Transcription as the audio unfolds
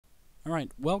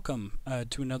Alright, welcome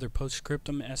to another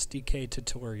Scriptum SDK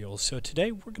tutorial. So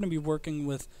today we're going to be working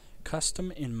with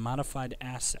custom and modified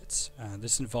assets.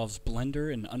 This involves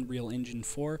Blender and Unreal Engine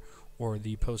 4 or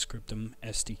the Scriptum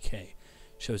SDK.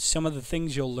 So some of the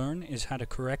things you'll learn is how to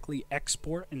correctly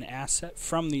export an asset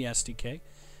from the SDK,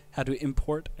 how to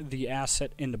import the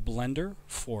asset into Blender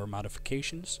for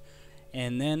modifications,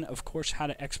 and then of course how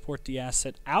to export the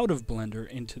asset out of Blender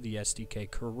into the SDK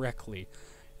correctly.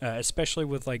 Especially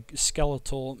with like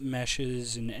skeletal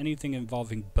meshes and anything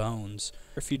involving bones.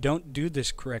 If you don't do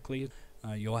this correctly,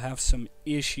 you'll have some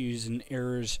issues and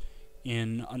errors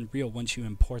in Unreal once you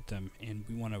import them, and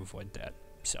we want to avoid that.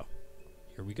 So,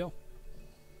 here we go.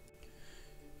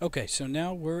 Okay, so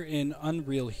now we're in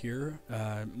Unreal here,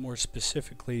 more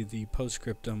specifically the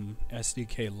Scriptum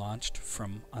SDK launched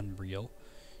from Unreal.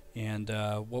 And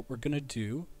what we're going to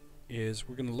do is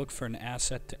we're going to look for an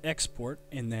asset to export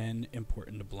and then import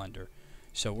into Blender.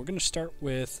 So we're going to start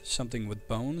with something with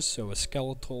bones, so a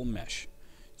skeletal mesh.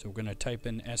 So we're going to type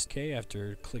in SDK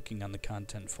after clicking on the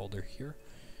content folder here,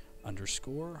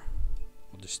 underscore,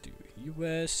 we'll just do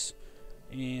US,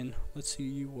 and let's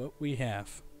see what we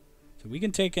have. So we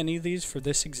can take any of these for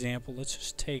this example. Let's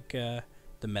just take the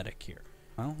medic here.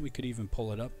 Well, we could even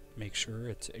pull it up, make sure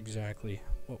it's exactly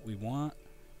what we want.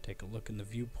 Take a look in the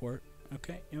viewport.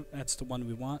 Okay, yep, that's the one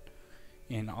we want.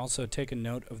 And also take a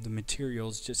note of the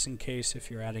materials just in case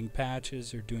if you're adding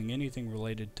patches or doing anything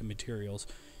related to materials,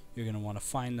 you're going to want to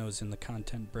find those in the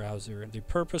content browser. The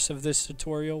purpose of this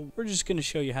tutorial, we're just going to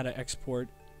show you how to export,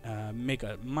 make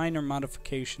a minor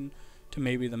modification to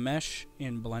maybe the mesh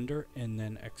in Blender and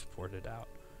then export it out.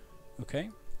 Okay,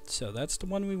 so that's the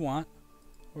one we want.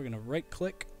 We're going to right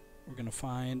click, we're going to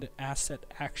find Asset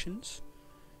Actions,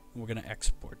 and we're going to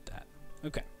export that.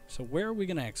 Okay. So where are we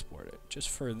going to export it? Just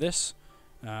for this,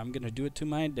 I'm going to do it to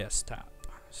my desktop.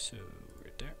 So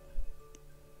right there.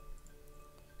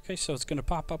 Okay, so it's going to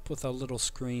pop up with a little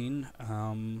screen.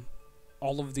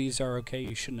 All of these are okay.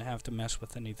 You shouldn't have to mess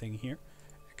with anything here.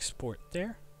 Export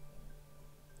there.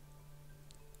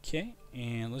 Okay,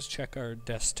 and let's check our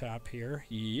desktop here.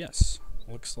 Yes,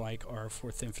 looks like our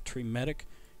 4th Infantry Medic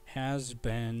has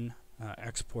been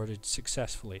exported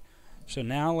successfully. So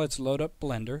now let's load up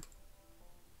Blender.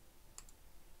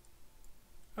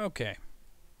 Okay,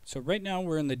 so right now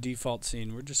we're in the default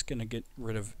scene. We're just going to get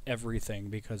rid of everything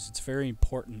because it's very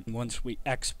important once we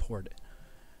export it.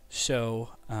 So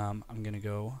I'm going to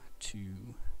go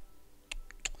to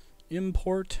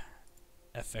import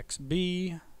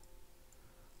FXB.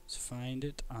 Let's find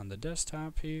it on the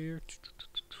desktop here,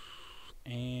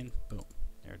 and boom,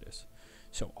 there it is.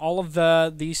 So all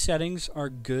of these settings are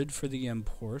good for the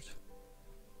import.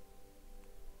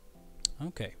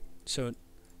 Okay, so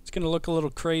it's going to look a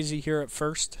little crazy here at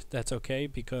first. That's okay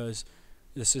because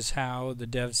this is how the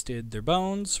devs did their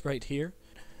bones right here.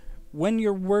 When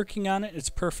you're working on it, it's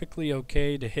perfectly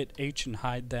okay to hit H and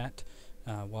hide that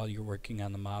while you're working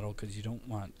on the model because you don't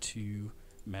want to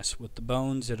mess with the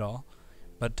bones at all.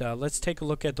 But let's take a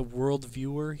look at the world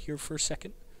viewer here for a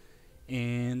second.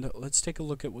 And let's take a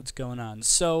look at what's going on.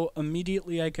 So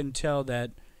immediately I can tell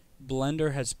that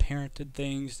Blender has parented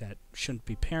things that shouldn't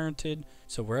be parented.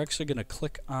 So we're actually going to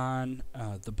click on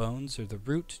the bones or the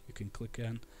root. You can click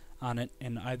on it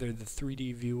in either the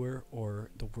 3D viewer or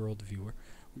the world viewer.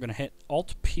 We're going to hit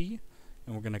Alt-P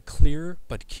and we're going to clear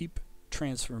but keep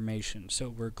transformation. So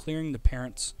we're clearing the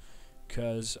parents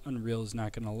because Unreal is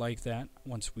not going to like that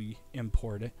once we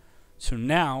import it. So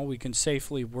now we can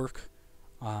safely work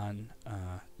on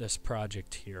this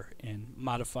project here and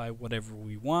modify whatever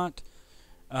we want.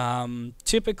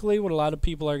 Typically what a lot of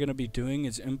people are going to be doing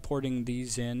is importing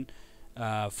these in,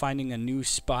 finding a new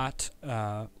spot,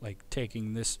 like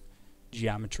taking this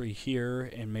geometry here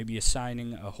and maybe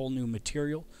assigning a whole new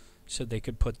material so they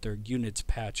could put their units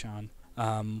patch on.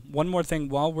 One more thing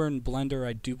while we're in Blender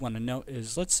I do want to note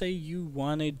is, let's say you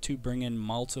wanted to bring in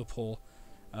multiple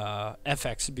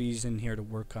FXBs in here to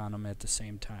work on them at the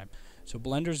same time. So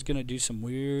Blender's going to do some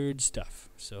weird stuff.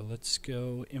 So let's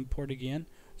go import again.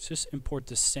 Let's just import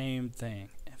the same thing.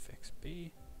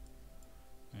 FXB,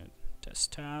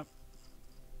 desktop,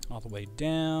 all the way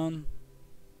down.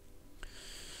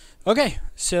 Okay,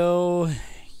 so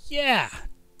yeah,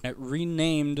 it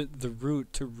renamed the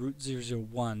root to root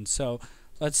 001. So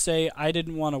let's say I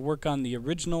didn't want to work on the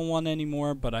original one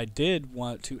anymore, but I did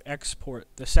want to export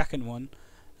the second one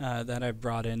that I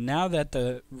brought in. Now that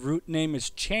the root name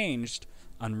is changed,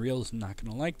 Unreal's not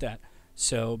going to like that.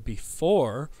 So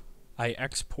before I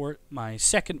export my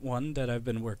second one that I've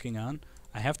been working on,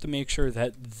 I have to make sure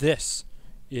that this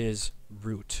is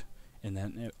root. And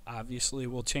then it obviously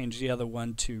we'll change the other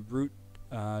one to root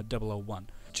 001.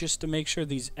 just to make sure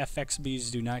these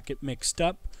FXBs do not get mixed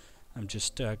up, I'm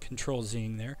just control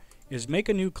Zing there, is make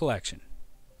a new collection.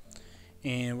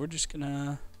 And we're just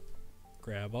gonna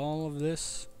grab all of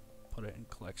this, put it in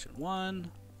collection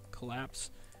 1, collapse.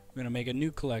 We're gonna make a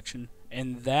new collection,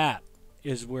 and that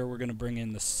is where we're gonna bring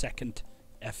in the second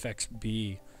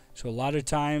FXB. So a lot of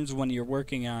times when you're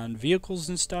working on vehicles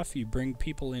and stuff, you bring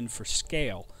people in for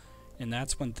scale, and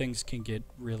that's when things can get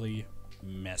really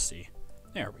messy.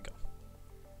 There we go.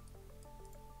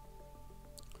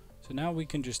 So now we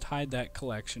can just hide that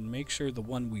collection, make sure the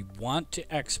one we want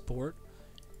to export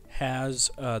has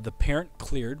the parent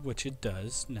cleared, which it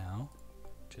does now.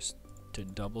 Just to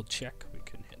double check, we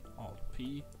can hit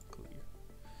Alt-P, clear.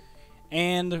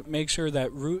 And make sure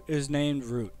that root is named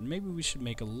root. Maybe we should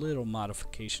make a little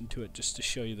modification to it just to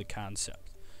show you the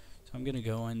concept. So I'm going to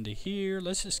go into here.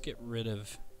 Let's just get rid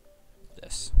of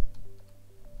this.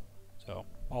 So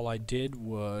all I did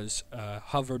was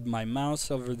hovered my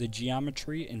mouse over the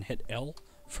geometry and hit L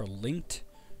for linked.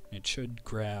 It should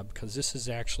grab, because this is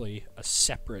actually a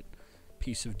separate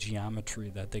piece of geometry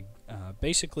that they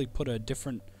basically put a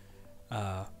different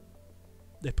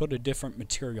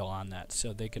material on that,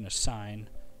 so they can assign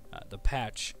the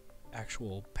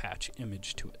actual patch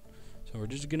image to it. So we're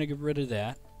just gonna get rid of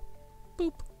that.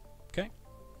 Boop. Okay.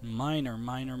 Minor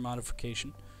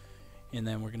modification. And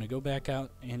then we're gonna go back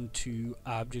out into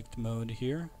object mode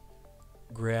here.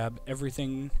 Grab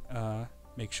everything.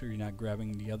 Make sure you're not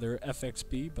grabbing the other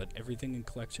FXB, but everything in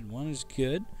collection 1 is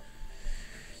good.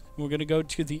 We're going to go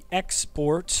to the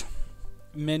export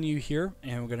menu here,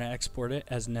 and we're going to export it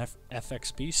as an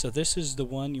FXB. So this is the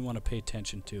one you want to pay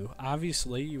attention to.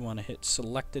 Obviously, you want to hit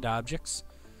selected objects.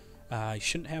 You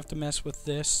shouldn't have to mess with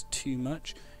this too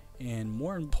much. And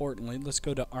more importantly, let's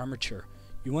go to armature.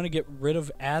 You want to get rid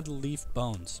of add leaf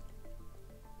bones.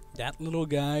 That little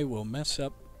guy will mess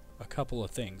up a couple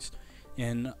of things.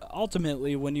 And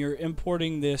ultimately, when you're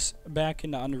importing this back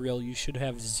into Unreal, you should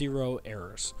have 0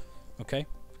 errors. Okay?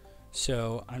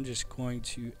 So I'm just going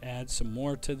to add some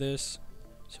more to this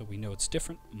so we know it's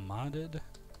different. Modded.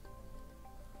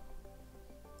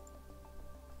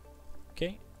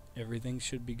 Okay, everything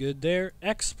should be good there.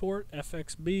 Export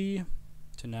FXB.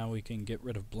 So now we can get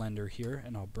rid of Blender here,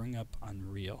 and I'll bring up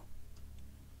Unreal.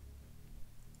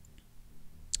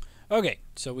 Okay,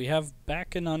 so we have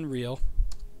back in Unreal.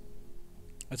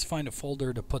 Let's find a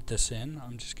folder to put this in.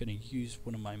 I'm just going to use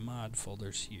one of my mod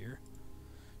folders here.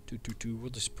 We'll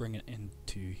just bring it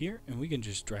into here, and we can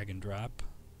just drag and drop.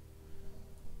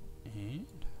 And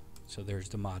so there's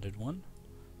the modded one.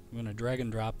 I'm going to drag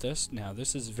and drop this. Now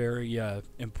this is very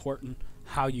important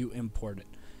how you import it.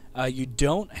 You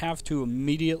don't have to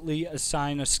immediately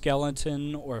assign a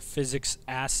skeleton or a physics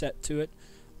asset to it,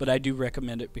 but I do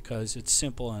recommend it because it's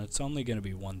simple and it's only going to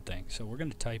be one thing. So we're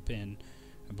going to type in,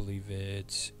 I believe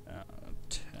it's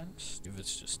test. If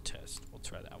it's just test, we'll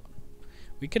try that one.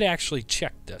 We could actually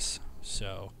check this,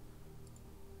 so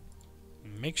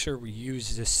make sure we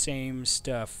use the same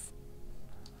stuff.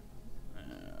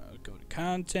 Go to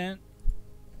content.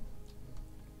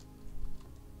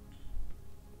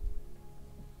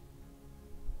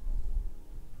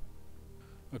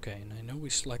 Okay, and I know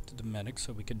we selected the medic,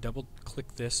 so we could double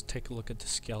click this, take a look at the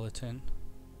skeleton.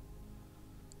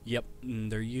 Yep,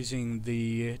 and they're using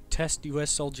the Test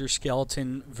US Soldier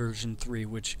Skeleton version 3,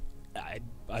 which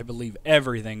I believe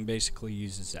everything basically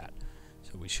uses that.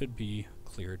 So we should be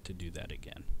cleared to do that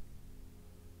again.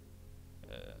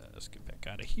 Let's get back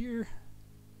out of here.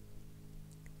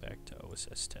 Back to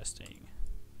OSS testing.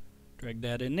 Drag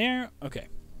that in there. Okay.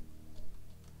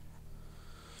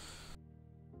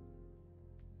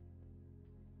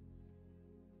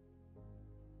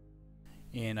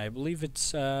 And I believe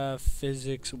it's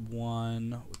physics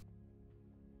 1.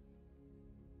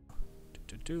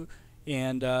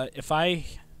 And if I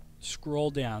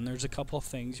scroll down, there's a couple of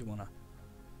things you want to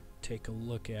take a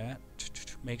look at.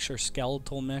 Make sure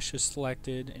skeletal mesh is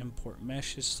selected, import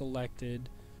mesh is selected.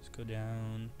 Let's go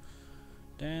down,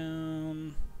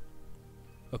 down.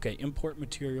 Okay, import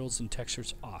materials and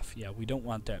textures off. Yeah, we don't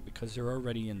want that because they're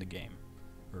already in the game,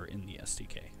 or in the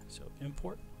SDK. So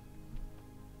import.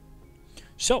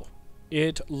 So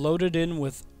it loaded in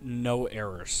with no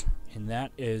errors, and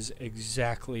that is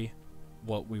exactly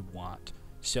what we want.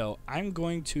 So I'm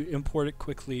going to import it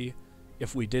quickly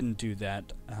if we didn't do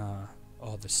that,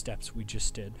 all the steps we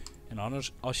just did, and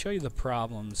I'll show you the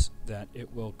problems that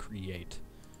it will create.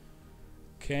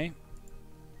 Okay,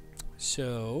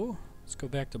 so let's go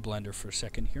back to Blender for a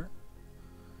second here,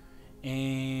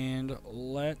 and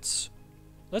let's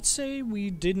say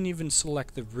we didn't even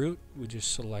select the root, we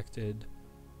just selected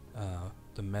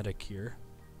the medic here.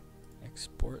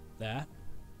 Export that.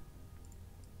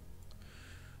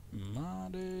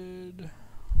 modded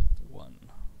 1.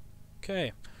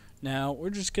 Okay, now we're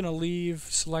just going to leave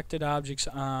selected objects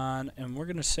on, and we're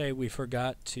going to say we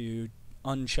forgot to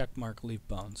uncheck mark leaf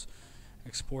bones.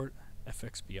 Export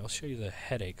FXB. I'll show you the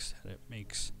headaches that it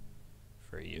makes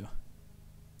for you.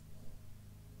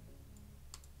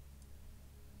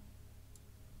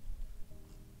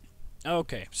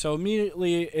 Okay, so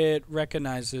immediately it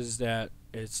recognizes that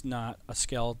it's not a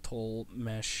skeletal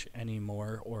mesh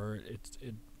anymore, or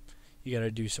you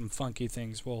gotta do some funky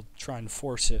things. We'll try and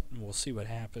force it, and we'll see what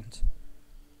happens.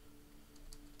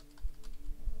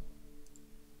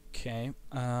 Okay,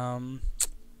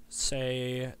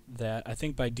 say that I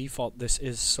think by default this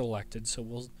is selected, so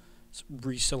we'll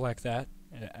reselect that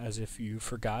as if you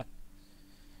forgot.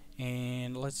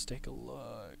 And let's take a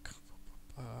look.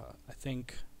 I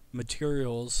think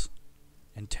materials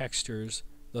and textures,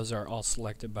 those are all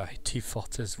selected by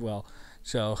default as well.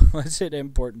 So let's hit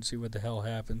import and see what the hell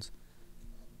happens.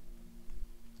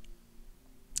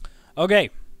 Okay,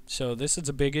 so this is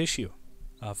a big issue.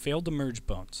 Failed to merge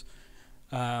bones.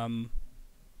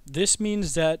 This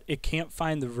means that it can't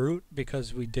find the root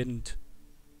because we didn't.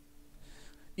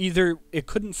 Either it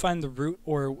couldn't find the root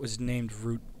or it was named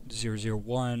root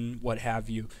 001, what have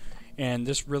you. And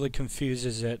this really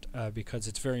confuses it because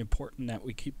it's very important that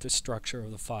we keep the structure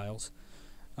of the files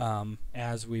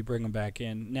as we bring them back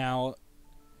in. Now,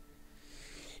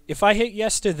 if I hit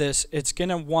yes to this, it's going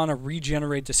to want to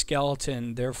regenerate the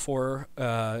skeleton, therefore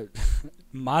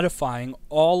modifying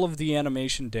all of the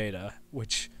animation data,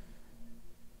 which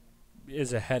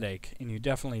is a headache, and you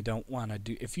definitely don't want to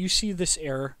do. If you see this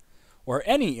error or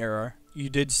any error, you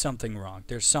did something wrong.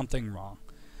 There's something wrong.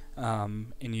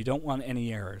 And you don't want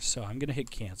any errors, so I'm going to hit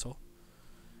cancel.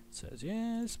 It says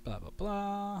yes, blah, blah,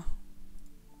 blah.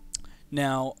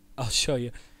 Now, I'll show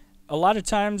you. A lot of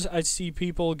times I see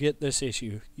people get this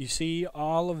issue. You see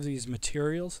all of these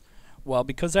materials. Well,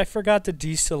 because I forgot to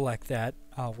deselect that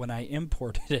when I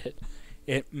imported it,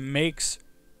 it makes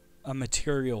a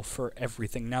material for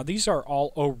everything. Now, these are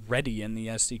all already in the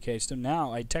SDK, so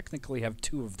now I technically have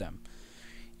 2 of them.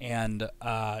 And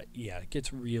yeah, it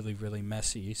gets really, really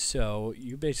messy. So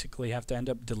you basically have to end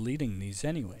up deleting these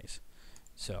anyways.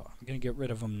 So I'm going to get rid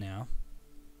of them now.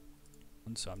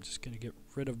 And so I'm just going to get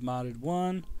rid of modded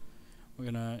 1.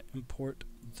 We're going to import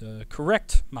the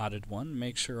correct modded one.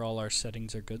 Make sure all our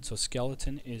settings are good. So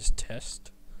skeleton is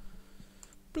test.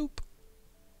 Boop.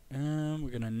 And we're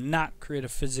going to not create a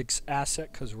physics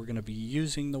asset because we're going to be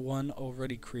using the one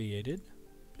already created.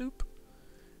 Bloop.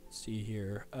 See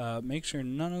here, make sure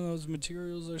none of those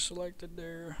materials are selected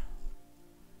there,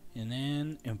 and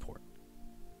then import.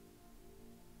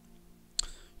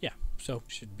 Yeah, so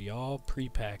it should be all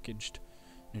pre-packaged.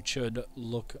 It should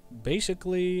look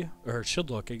basically, or it should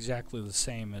look exactly the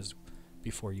same as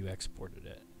before you exported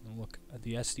it. And look,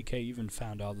 the SDK even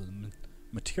found all the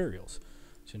materials.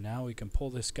 So now we can pull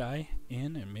this guy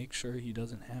in and make sure he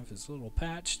doesn't have his little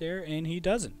patch there, and he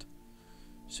doesn't.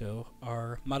 So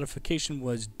our modification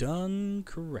was done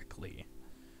correctly.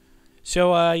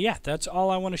 So yeah, that's all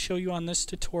I want to show you on this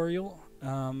tutorial.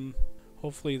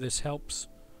 Hopefully this helps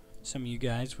some of you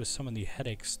guys with some of the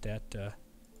headaches that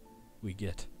we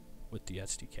get with the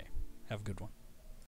SDK. Have a good one.